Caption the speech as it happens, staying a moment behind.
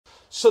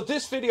So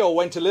this video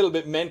went a little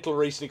bit mental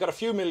recently, got a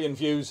few million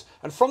views,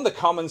 and from the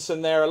comments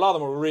in there, a lot of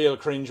them were real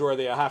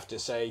cringeworthy, I have to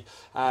say.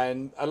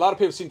 And a lot of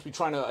people seem to be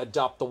trying to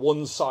adopt the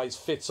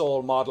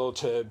one-size-fits-all model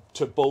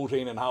to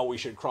boating and how we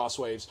should cross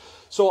waves.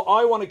 So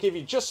I want to give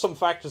you just some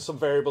factors, some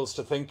variables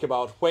to think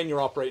about when you're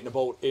operating a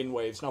boat in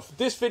waves. Now for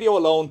this video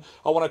alone,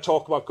 I want to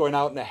talk about going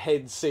out in a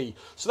head sea.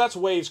 So that's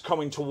waves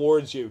coming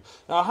towards you.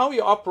 Now how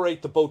you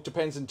operate the boat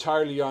depends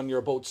entirely on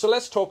your boat. So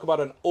let's talk about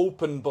an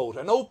open boat.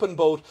 An open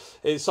boat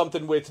is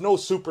something with no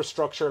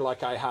superstructure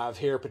like I have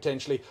here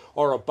potentially,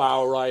 or a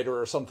bow rider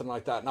or something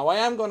like that. Now I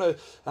am going to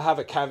have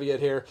a caveat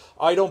here.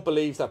 I don't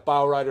believe that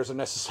bow riders are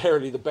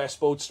necessarily the best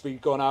boats to be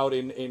going out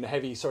in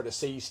heavy sort of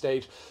sea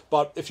state,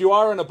 but if you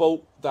are in a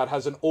boat that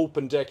has an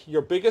open deck,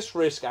 your biggest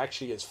risk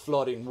actually is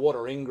flooding,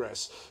 water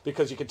ingress,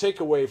 because you can take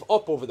a wave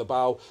up over the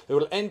bow, it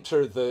will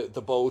enter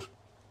the boat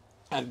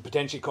and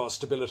potentially cause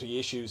stability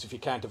issues if you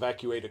can't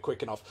evacuate it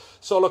quick enough.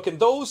 So look, in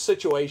those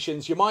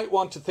situations, you might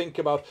want to think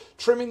about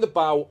trimming the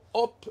bow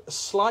up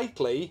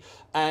slightly,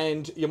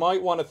 and you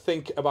might want to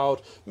think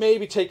about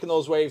maybe taking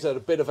those waves at a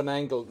bit of an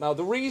angle. Now,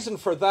 the reason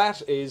for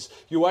that is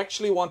you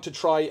actually want to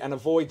try and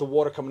avoid the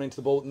water coming into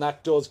the boat, and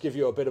that does give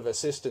you a bit of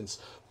assistance.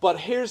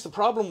 But here's the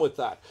problem with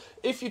that.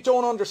 If you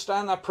don't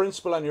understand that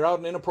principle and you're out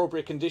in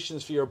inappropriate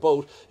conditions for your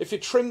boat, if you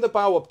trim the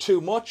bow up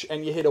too much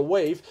and you hit a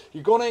wave,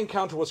 you're going to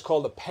encounter what's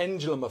called the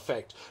pendulum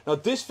effect. Now,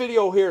 this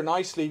video here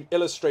nicely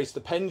illustrates the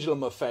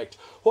pendulum effect.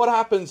 What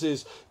happens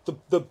is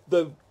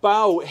the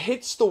bow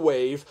hits the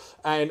wave,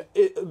 and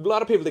a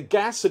lot of people, they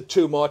gas it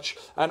too much,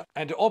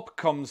 and up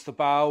comes the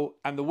bow,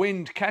 and the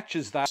wind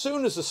catches that. As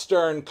soon as the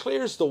stern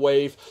clears the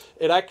wave,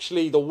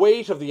 the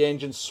weight of the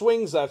engine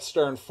swings that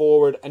stern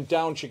forward, and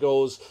down she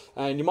goes,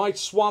 and you might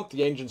swamp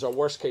the engines, or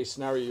worst case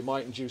scenario, you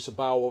might induce a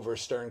bow over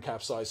stern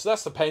capsize. So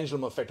that's the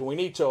pendulum effect, and we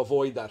need to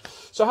avoid that.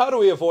 So how do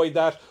we avoid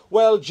that?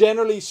 Well,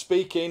 generally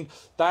speaking,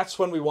 that's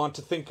when we want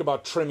to think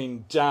about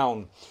trimming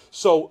down.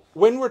 So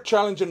when we're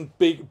challenging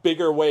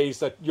bigger waves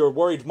that you're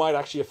worried might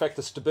actually affect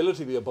the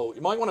stability of the boat,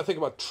 you might want to think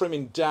about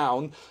trimming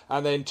down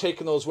and then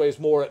taking those waves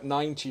more at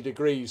 90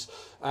 degrees.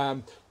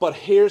 But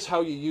here's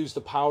how you use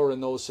the power in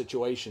those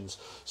situations.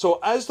 So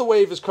as the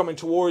wave is coming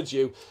towards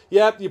you,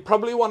 you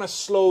probably want to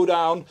slow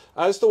down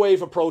as the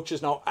wave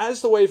approaches. Now,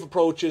 as the wave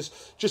approaches,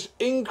 just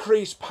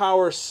increase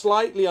power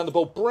slightly on the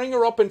boat. Bring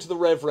her up into the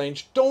rev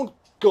range. Don't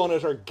gun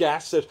it or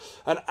gas it,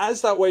 and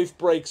as that wave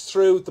breaks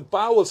through, the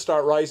bow will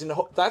start rising.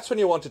 That's when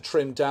you want to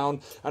trim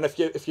down, and if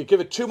you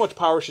give it too much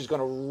power, she's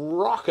going to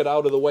rock it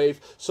out of the wave.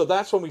 So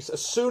that's when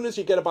as soon as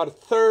you get about a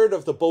third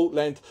of the boat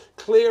length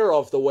clear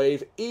of the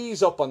wave,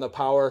 ease up on the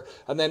power,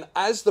 and then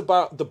as the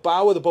bow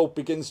of the boat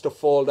begins to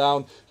fall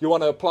down, you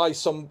want to apply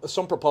some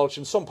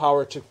propulsion, some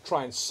power to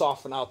try and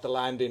soften out the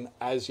landing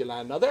as you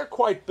land. Now they're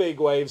quite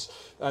big waves,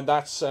 and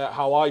that's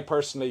how I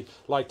personally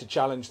like to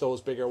challenge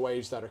those bigger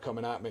waves that are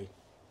coming at me.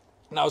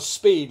 Now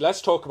speed,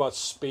 let's talk about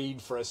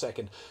speed for a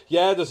second.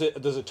 Yeah, there's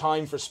a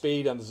time for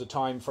speed, and there's a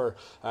time for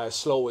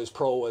slow is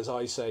pro, as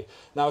I say.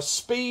 Now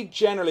speed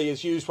generally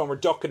is used when we're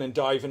ducking and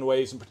diving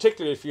waves, and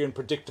particularly if you're in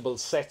predictable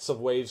sets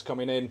of waves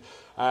coming in.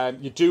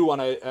 You do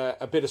want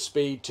a bit of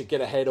speed to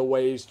get ahead of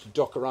waves, to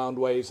duck around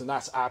waves, and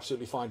that's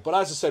absolutely fine. But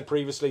as I said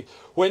previously,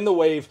 when the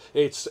wave,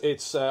 it's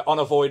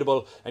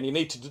unavoidable, and you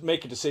need to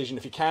make a decision.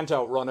 If you can't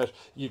outrun it,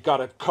 you've got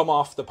to come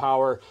off the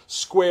power,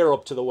 square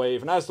up to the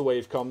wave, and as the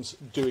wave comes,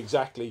 do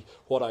exactly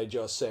what I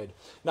just said.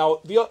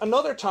 Now,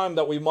 another time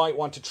that we might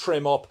want to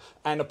trim up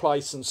and apply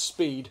some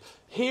speed,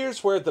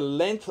 here's where the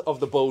length of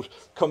the boat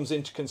comes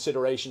into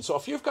consideration. So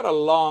if you've got a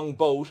long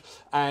boat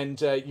and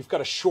you've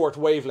got a short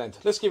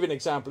wavelength, let's give you an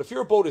example. If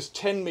your boat is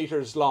 10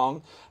 meters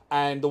long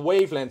and the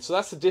wavelength, so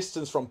that's the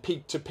distance from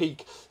peak to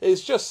peak,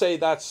 is just say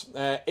that's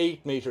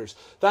 8 meters.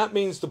 That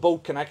means the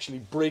boat can actually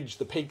bridge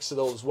the peaks of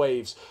those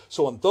waves.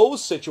 So in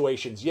those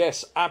situations,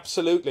 yes,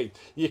 absolutely,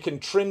 you can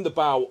trim the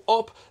bow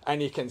up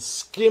and you can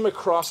skim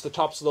across the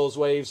tops of those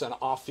waves, and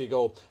off you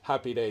go.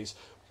 Happy days.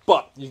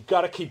 But you've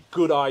got to keep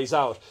good eyes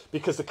out,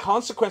 because the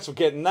consequence of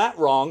getting that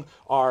wrong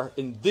are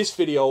in this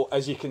video,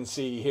 as you can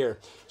see here.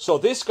 So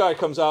this guy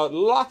comes out,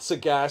 lots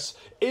of gas,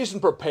 isn't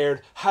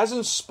prepared,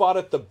 hasn't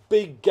spotted the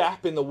big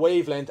gap in the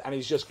wavelength, and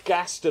he's just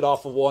gassed it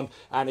off of one,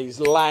 and he's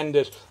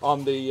landed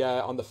on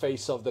the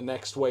face of the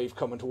next wave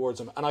coming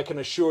towards him. And I can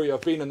assure you,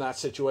 I've been in that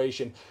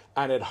situation,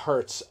 and it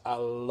hurts a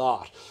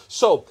lot.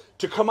 So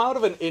to come out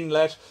of an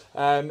inlet,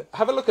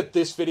 have a look at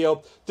this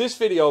video. This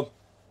video,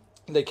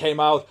 they came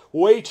out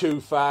way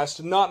too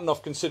fast, not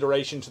enough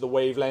consideration to the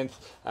wavelength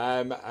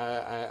and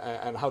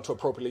how to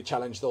appropriately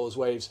challenge those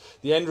waves.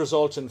 The end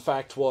result, in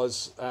fact,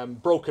 was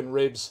broken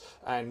ribs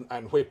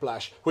and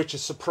whiplash, which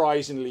is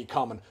surprisingly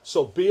common.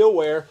 So be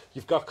aware,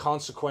 you've got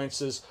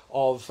consequences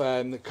of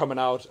coming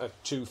out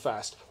too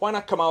fast. Why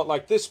not come out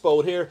like this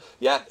boat here?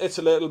 Yeah, it's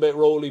a little bit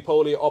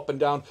roly-poly, up and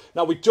down.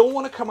 Now, we don't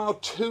want to come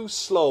out too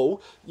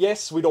slow.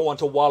 Yes, we don't want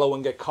to wallow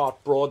and get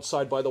caught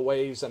broadside by the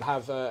waves and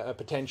have a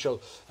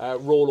potential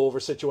rollover over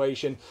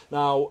situation.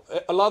 Now,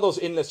 a lot of those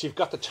inlets, you've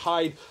got the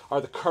tide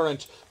or the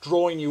current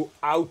drawing you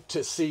out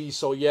to sea.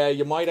 So yeah,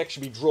 you might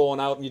actually be drawn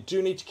out, and you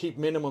do need to keep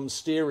minimum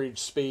steerage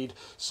speed.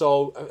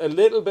 So a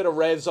little bit of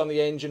revs on the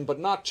engine, but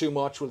not too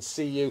much, will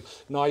see you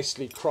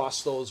nicely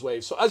cross those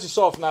waves. So as you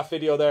saw from that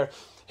video there,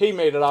 he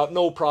made it out,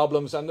 no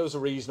problems, and there was a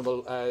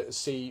reasonable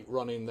sea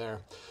running there.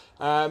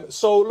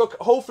 So look,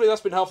 hopefully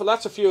that's been helpful.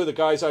 That's a few of the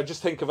guys I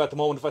just think of at the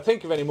moment. If I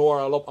think of any more,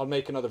 I'll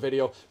make another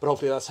video, but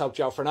hopefully that's helped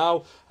you out for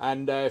now.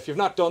 And if you've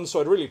not done so,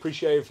 I'd really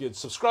appreciate if you'd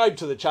subscribe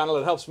to the channel.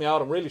 It helps me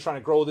out. I'm really trying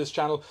to grow this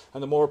channel,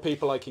 and the more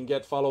people I can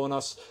get following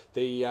us,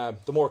 the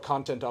more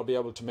content I'll be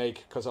able to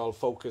make, because I'll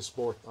focus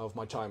more of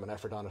my time and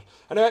effort on it.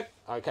 Anyway,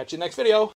 I'll catch you next video.